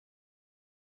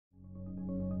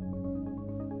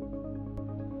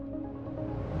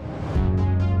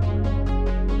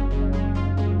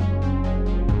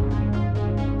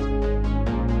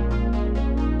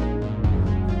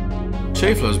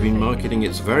Schaeffler has been marketing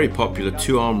its very popular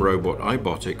two-arm robot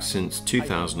iBOTIC since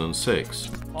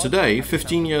 2006. Today,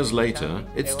 15 years later,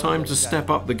 it's time to step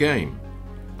up the game.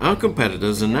 Our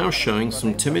competitors are now showing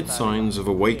some timid signs of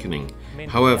awakening.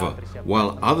 However,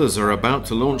 while others are about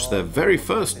to launch their very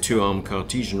first two-arm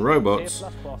Cartesian robots,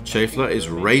 Schaeffler is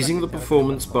raising the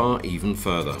performance bar even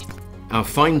further. Our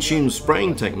fine-tuned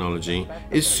spraying technology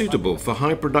is suitable for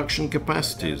high production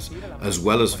capacities, as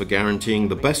well as for guaranteeing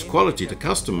the best quality to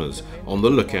customers on the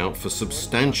lookout for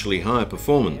substantially higher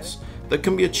performance that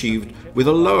can be achieved with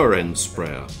a lower-end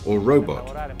sprayer or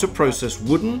robot to process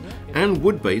wooden and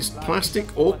wood-based plastic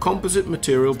or composite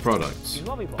material products.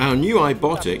 Our new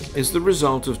iBOTIC is the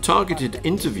result of targeted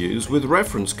interviews with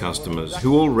reference customers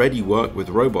who already work with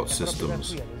robot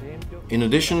systems. In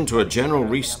addition to a general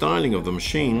restyling of the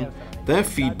machine, their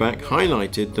feedback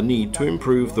highlighted the need to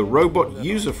improve the robot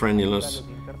user-friendliness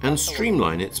and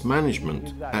streamline its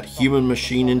management at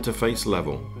human-machine interface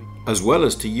level, as well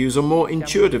as to use a more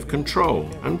intuitive control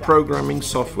and programming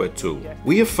software tool.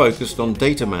 We have focused on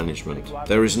data management.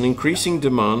 There is an increasing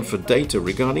demand for data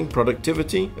regarding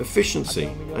productivity, efficiency,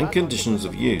 and conditions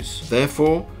of use.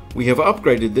 Therefore, we have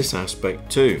upgraded this aspect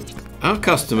too. Our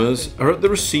customers are at the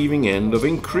receiving end of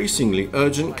increasingly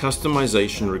urgent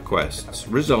customization requests,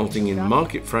 resulting in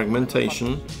market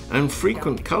fragmentation and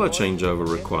frequent color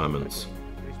changeover requirements,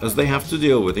 as they have to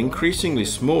deal with increasingly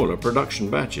smaller production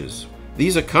batches.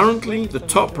 These are currently the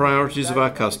top priorities of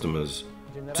our customers,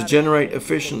 to generate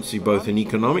efficiency both in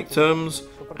economic terms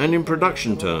and in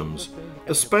production terms,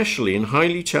 especially in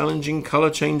highly challenging color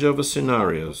changeover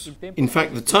scenarios. In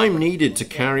fact, the time needed to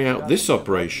carry out this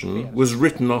operation was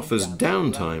written off as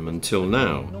downtime until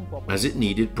now, as it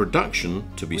needed production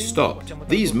to be stopped.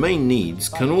 These main needs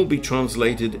can all be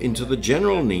translated into the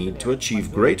general need to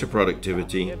achieve greater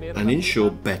productivity and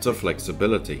ensure better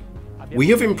flexibility. We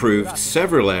have improved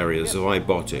several areas of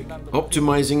iBOTIC,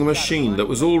 optimizing a machine that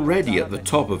was already at the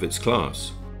top of its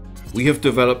class. We have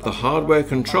developed the hardware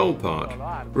control part,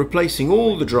 replacing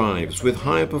all the drives with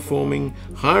higher performing,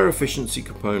 higher efficiency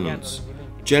components,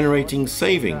 generating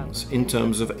savings in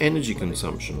terms of energy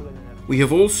consumption. We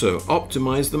have also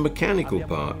optimized the mechanical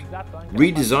part,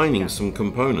 redesigning some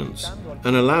components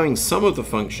and allowing some of the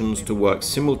functions to work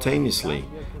simultaneously.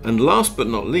 And last but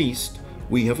not least,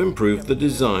 we have improved the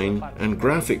design and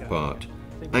graphic part,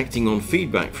 acting on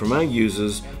feedback from our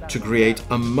users to create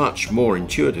a much more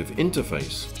intuitive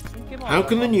interface. How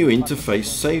can the new interface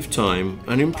save time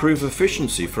and improve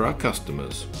efficiency for our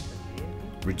customers?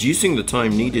 Reducing the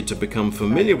time needed to become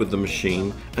familiar with the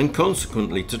machine and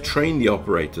consequently to train the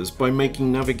operators by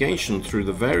making navigation through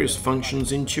the various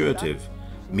functions intuitive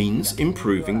means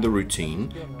improving the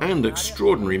routine and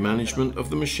extraordinary management of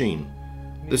the machine.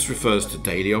 This refers to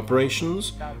daily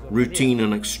operations, routine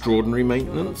and extraordinary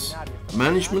maintenance,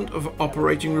 management of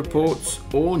operating reports,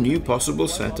 or new possible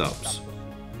setups.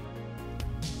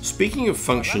 Speaking of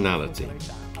functionality,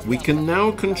 we can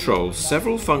now control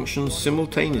several functions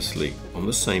simultaneously on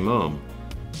the same arm,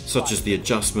 such as the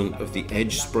adjustment of the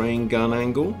edge spraying gun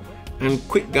angle and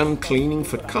quick gun cleaning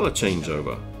for color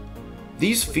changeover.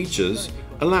 These features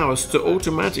allow us to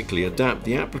automatically adapt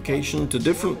the application to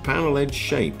different panel edge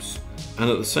shapes and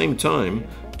at the same time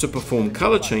to perform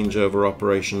color changeover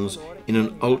operations in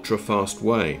an ultra-fast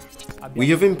way. We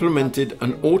have implemented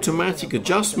an automatic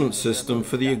adjustment system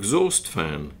for the exhaust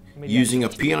fan. Using a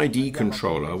PID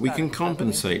controller, we can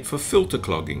compensate for filter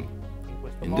clogging.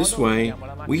 In this way,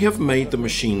 we have made the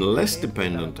machine less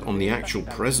dependent on the actual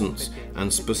presence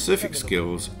and specific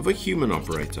skills of a human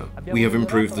operator. We have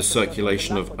improved the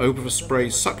circulation of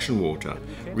overspray suction water,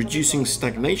 reducing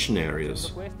stagnation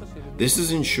areas. This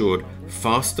has ensured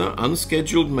faster,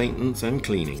 unscheduled maintenance and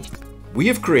cleaning. We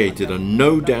have created a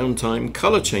no-downtime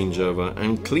color changeover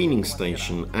and cleaning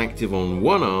station active on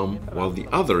one arm while the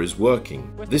other is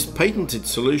working. This patented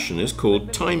solution is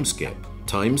called TimeSkip.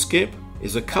 TimeSkip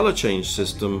is a color change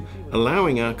system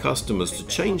allowing our customers to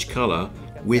change color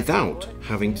without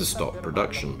having to stop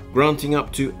production, granting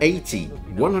up to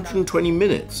 120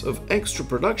 minutes of extra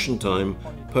production time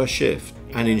per shift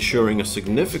and ensuring a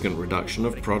significant reduction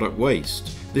of product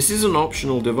waste. This is an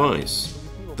optional device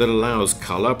that allows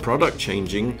color product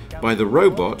changing by the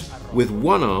robot with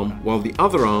one arm while the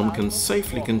other arm can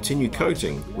safely continue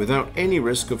coating without any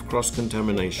risk of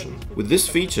cross-contamination. With this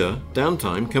feature,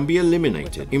 downtime can be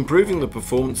eliminated, improving the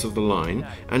performance of the line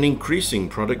and increasing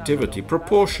productivity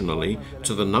proportionally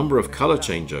to the number of color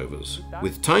changeovers.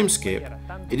 With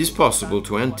TimeSkip, it is possible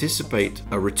to anticipate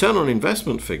a return on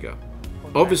investment figure,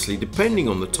 obviously depending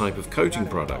on the type of coating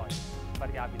product,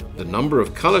 the number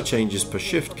of color changes per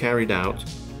shift carried out,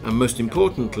 and most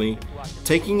importantly,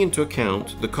 taking into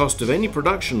account the cost of any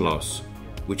production loss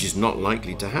which is not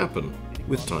likely to happen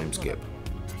with time skip.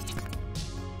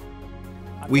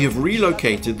 We have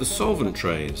relocated the solvent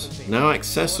trays, now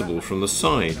accessible from the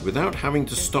side without having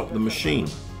to stop the machine.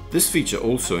 This feature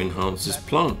also enhances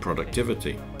plant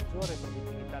productivity.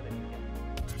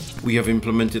 We have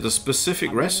implemented a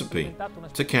specific recipe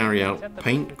to carry out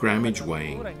paint grammage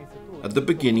weighing at the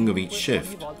beginning of each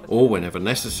shift, or whenever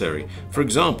necessary, for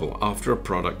example after a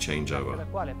product changeover.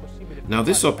 Now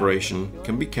this operation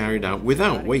can be carried out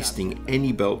without wasting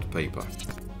any belt paper.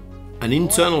 An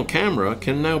internal camera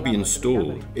can now be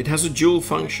installed. It has a dual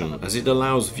function as it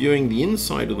allows viewing the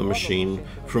inside of the machine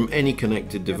from any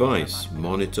connected device,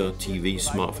 monitor, TV,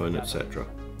 smartphone, etc.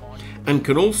 and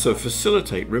can also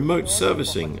facilitate remote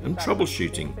servicing and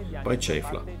troubleshooting by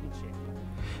Schaeffler.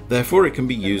 Therefore, it can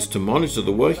be used to monitor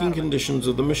the working conditions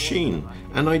of the machine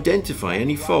and identify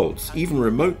any faults, even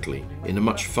remotely, in a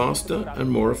much faster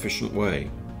and more efficient way.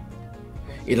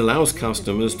 It allows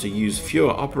customers to use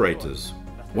fewer operators.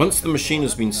 Once the machine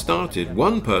has been started,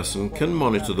 one person can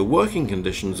monitor the working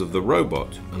conditions of the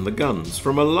robot and the guns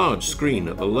from a large screen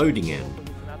at the loading end,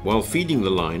 while feeding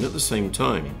the line at the same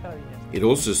time. It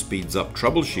also speeds up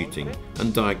troubleshooting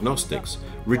and diagnostics,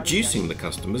 reducing the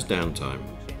customer's downtime.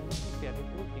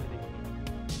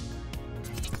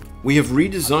 We have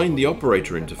redesigned the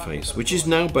operator interface, which is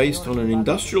now based on an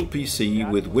industrial PC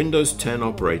with Windows 10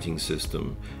 operating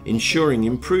system, ensuring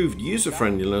improved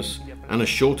user-friendliness and a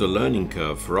shorter learning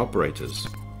curve for operators.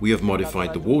 We have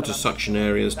modified the water suction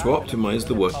areas to optimize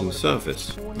the working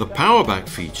surface. The power back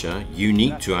feature,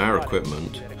 unique to our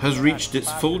equipment, has reached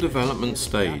its full development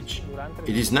stage.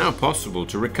 It is now possible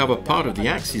to recover part of the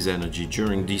axis energy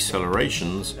during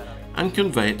decelerations and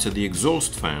convey it to the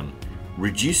exhaust fan,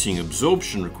 reducing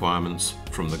absorption requirements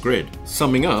from the grid.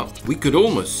 Summing up, we could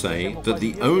almost say that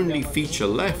the only feature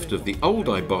left of the old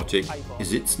iBOTIC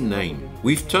is its name.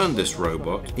 We've turned this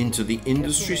robot into the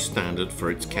industry standard for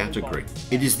its category.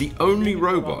 It is the only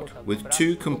robot with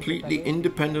two completely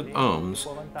independent arms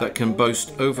that can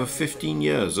boast over 15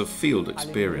 years of field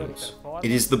experience.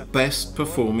 It is the best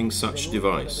performing such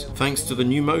device, thanks to the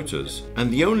new motors,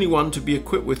 and the only one to be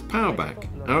equipped with PowerBack,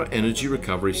 our energy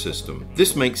recovery system.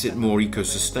 This makes it more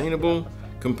eco-sustainable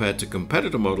compared to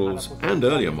competitor models and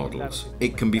earlier models.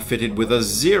 It can be fitted with a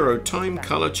zero-time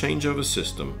color changeover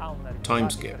system, time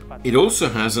skip. It also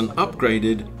has an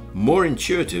upgraded, more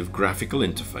intuitive graphical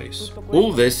interface.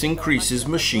 All this increases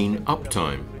machine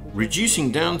uptime,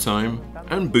 reducing downtime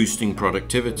and boosting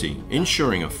productivity,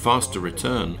 ensuring a faster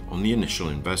return on the initial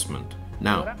investment.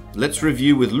 Now, let's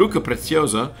review with Luca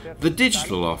Preziosa the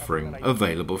digital offering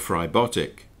available for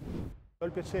iBOTIC.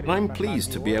 I'm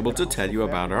pleased to be able to tell you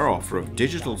about our offer of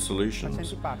digital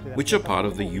solutions, which are part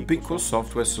of the ubiquitous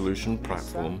software solution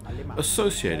platform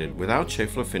associated with our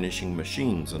Schaeffler finishing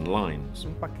machines and lines.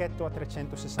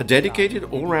 A dedicated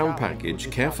all-round package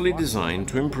carefully designed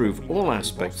to improve all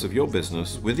aspects of your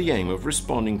business with the aim of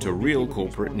responding to real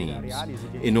corporate needs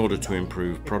in order to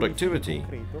improve productivity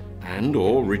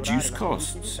and/or reduce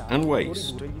costs and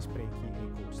waste.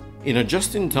 In a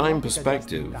just-in-time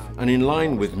perspective, and in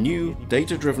line with new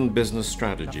data-driven business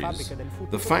strategies,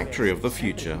 the factory of the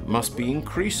future must be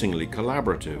increasingly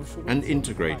collaborative and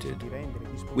integrated,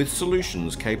 with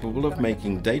solutions capable of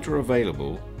making data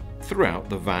available throughout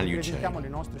the value chain.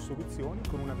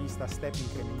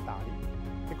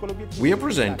 We are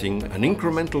presenting an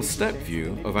incremental step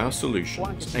view of our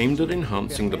solutions aimed at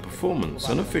enhancing the performance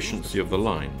and efficiency of the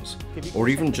lines, or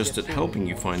even just at helping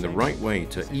you find the right way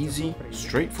to easy,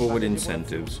 straightforward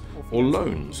incentives or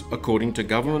loans according to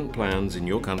government plans in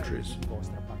your countries.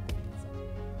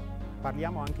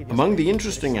 Among the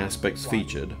interesting aspects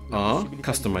featured are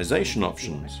customization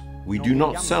options. We do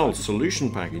not sell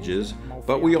solution packages,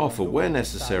 but we offer, where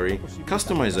necessary,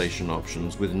 customization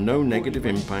options with no negative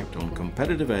impact on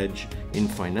competitive edge in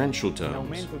financial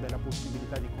terms.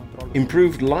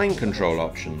 Improved line control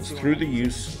options through the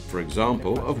use, for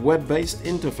example, of web-based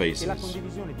interfaces.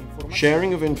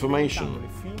 Sharing of information,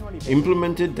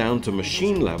 implemented down to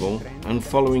machine level and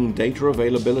following data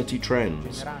availability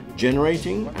trends,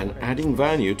 generating and adding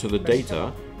value to the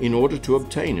data in order to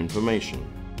obtain information.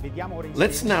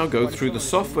 Let's now go through the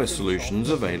software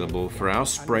solutions available for our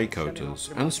spray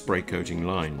coaters and spray coating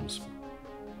lines.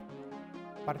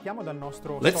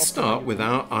 Let's start with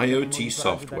our IoT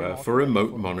software for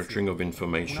remote monitoring of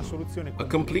information, a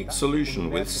complete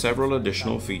solution with several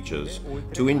additional features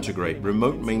to integrate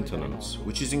remote maintenance,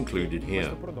 which is included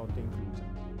here.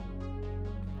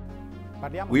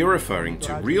 We are referring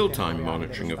to real-time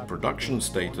monitoring of production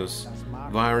status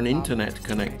via an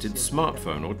internet-connected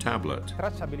smartphone or tablet,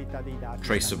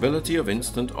 traceability of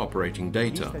instant operating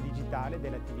data,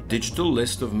 digital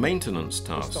list of maintenance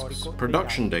tasks,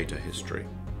 production data history.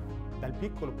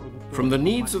 From the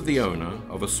needs of the owner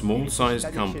of a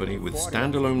small-sized company with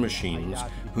standalone machines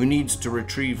who needs to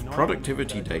retrieve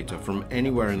productivity data from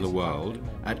anywhere in the world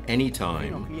at any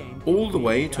time, all the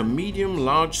way to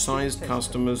medium-large-sized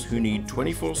customers who need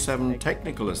 24/7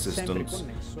 technical assistance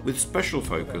with special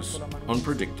focus on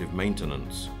predictive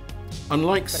maintenance.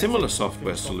 Unlike similar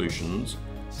software solutions,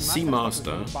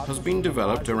 CMaster has been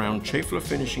developed around Schaeffler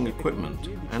finishing equipment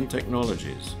and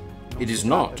technologies. It is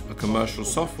not a commercial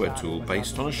software tool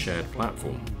based on a shared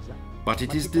platform, but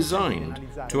it is designed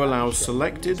to allow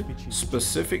selected,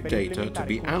 specific data to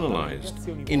be analyzed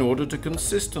in order to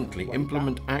consistently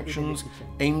implement actions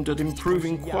aimed at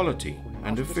improving quality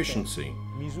and efficiency,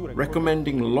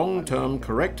 recommending long-term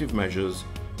corrective measures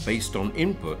based on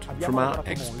input from our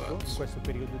experts.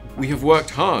 We have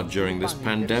worked hard during this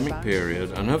pandemic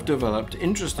period and have developed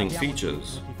interesting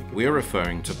features. We are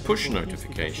referring to push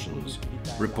notifications,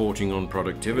 reporting on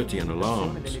productivity and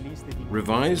alarms,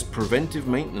 revised preventive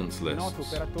maintenance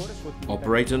lists,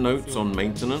 operator notes on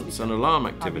maintenance and alarm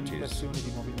activities,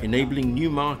 enabling new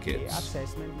markets,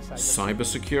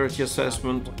 cybersecurity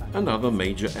assessment, and other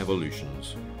major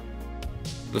evolutions.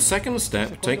 The second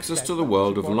step takes us to the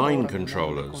world of line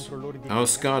controllers. Our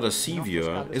SCADA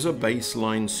C-Viewer is a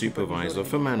baseline supervisor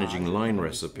for managing line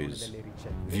recipes,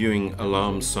 viewing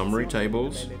alarm summary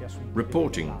tables,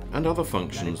 reporting, and other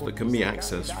functions that can be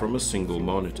accessed from a single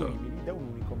monitor.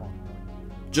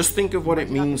 Just think of what it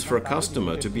means for a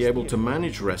customer to be able to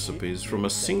manage recipes from a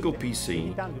single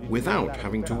PC without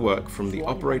having to work from the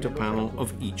operator panel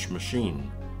of each machine.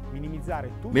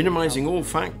 Minimizing all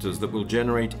factors that will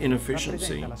generate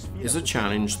inefficiency is a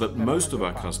challenge that most of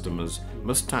our customers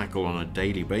must tackle on a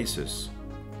daily basis.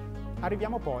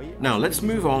 Now let's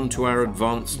move on to our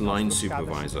advanced line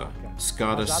supervisor,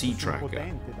 SCADA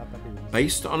CTracker,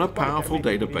 based on a powerful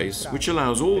database which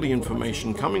allows all the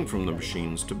information coming from the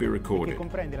machines to be recorded.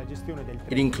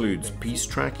 It includes piece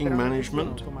tracking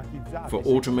management for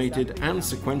automated and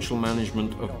sequential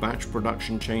management of batch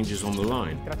production changes on the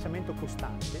line.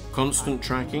 Constant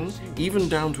tracking, even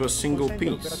down to a single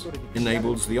piece,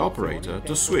 enables the operator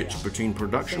to switch between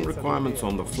production requirements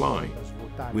on the fly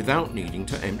without needing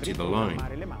to empty the line,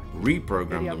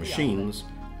 reprogram the machines,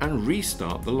 and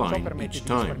restart the line each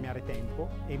time.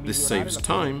 This saves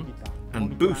time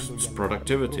and boosts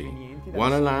productivity,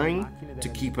 while allowing to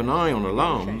keep an eye on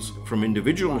alarms from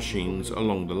individual machines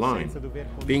along the line,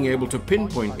 being able to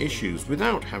pinpoint issues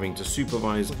without having to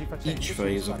supervise each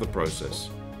phase of the process.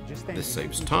 This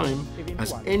saves time,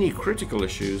 as any critical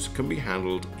issues can be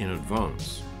handled in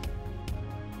advance.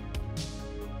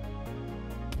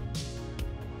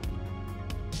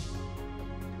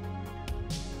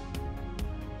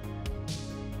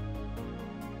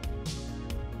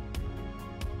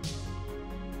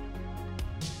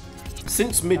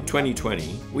 Since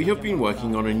mid-2020, we have been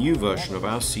working on a new version of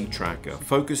our CTracker,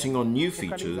 focusing on new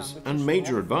features and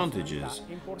major advantages,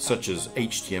 such as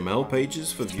HTML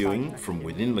pages for viewing from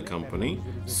within the company,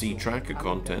 CTracker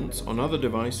contents on other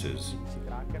devices,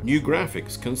 new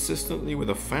graphics consistently with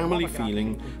a family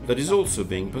feeling that is also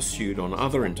being pursued on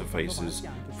other interfaces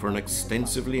for an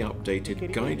extensively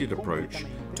updated guided approach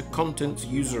to content's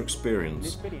user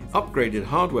experience, upgraded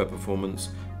hardware performance,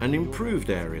 and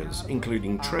improved areas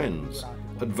including trends,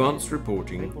 advanced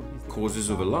reporting,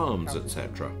 causes of alarms,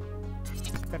 etc.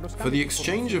 For the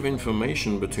exchange of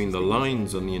information between the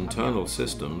lines and the internal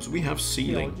systems, we have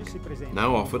C-Link,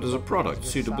 now offered as a product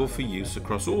suitable for use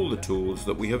across all the tools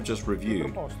that we have just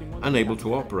reviewed and able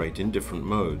to operate in different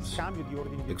modes.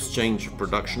 Exchange of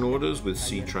production orders with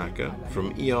CTracker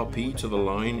from ERP to the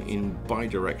line in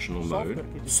bidirectional mode,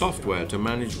 software to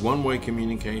manage one-way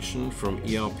communication from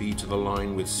ERP to the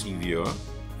line with C-Viewer,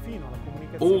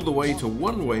 all the way to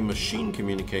one-way machine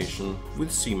communication with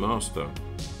CMaster.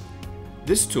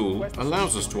 This tool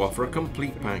allows us to offer a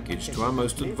complete package to our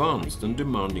most advanced and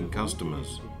demanding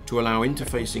customers, to allow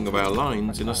interfacing of our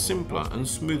lines in a simpler and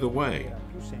smoother way,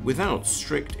 without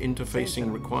strict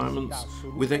interfacing requirements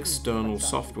with external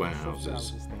software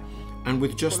houses, and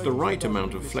with just the right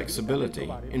amount of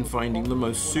flexibility in finding the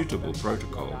most suitable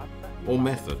protocol or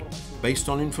method based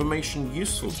on information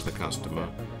useful to the customer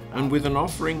and with an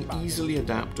offering easily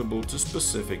adaptable to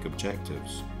specific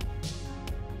objectives.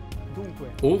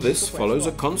 All this follows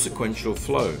a consequential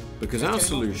flow because our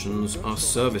solutions are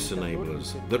service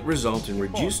enablers that result in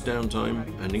reduced downtime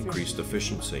and increased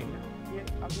efficiency.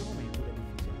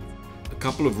 A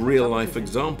couple of real-life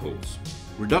examples.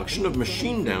 Reduction of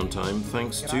machine downtime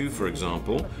thanks to, for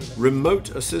example,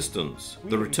 remote assistance.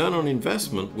 The return on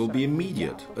investment will be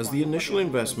immediate, as the initial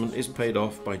investment is paid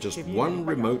off by just one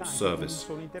remote service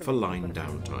for line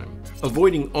downtime.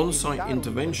 Avoiding on-site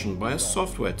intervention by a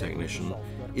software technician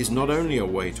is not only a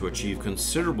way to achieve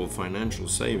considerable financial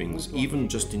savings, even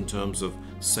just in terms of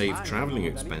saved traveling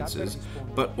expenses,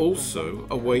 but also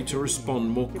a way to respond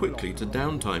more quickly to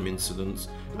downtime incidents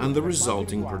and the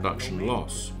resulting production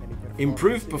loss.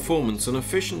 Improved performance and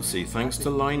efficiency thanks to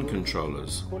line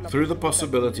controllers, through the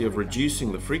possibility of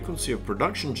reducing the frequency of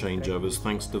production changeovers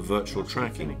thanks to virtual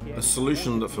tracking, a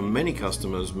solution that for many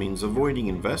customers means avoiding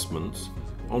investments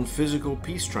on physical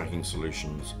piece tracking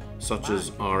solutions, such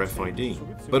as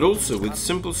RFID, but also with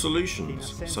simple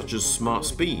solutions, such as Smart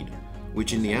Speed,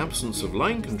 which in the absence of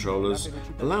line controllers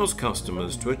allows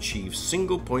customers to achieve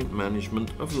single-point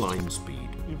management of line speed.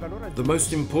 The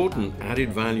most important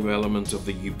added value element of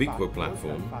the Ubiqua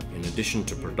platform, in addition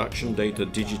to production data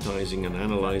digitizing and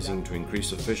analyzing to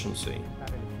increase efficiency,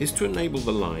 is to enable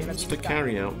the lines to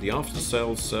carry out the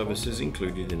after-sales services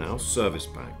included in our service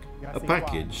pack, a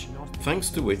package thanks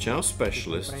to which our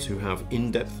specialists who have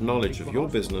in-depth knowledge of your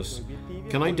business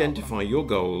can identify your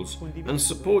goals and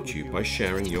support you by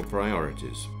sharing your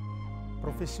priorities.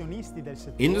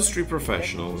 Industry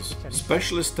professionals,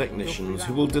 specialist technicians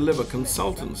who will deliver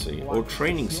consultancy or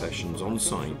training sessions on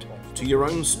site to your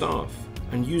own staff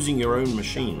and using your own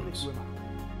machines.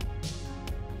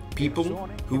 People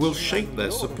who will shape their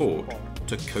support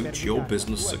to coach your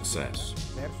business success.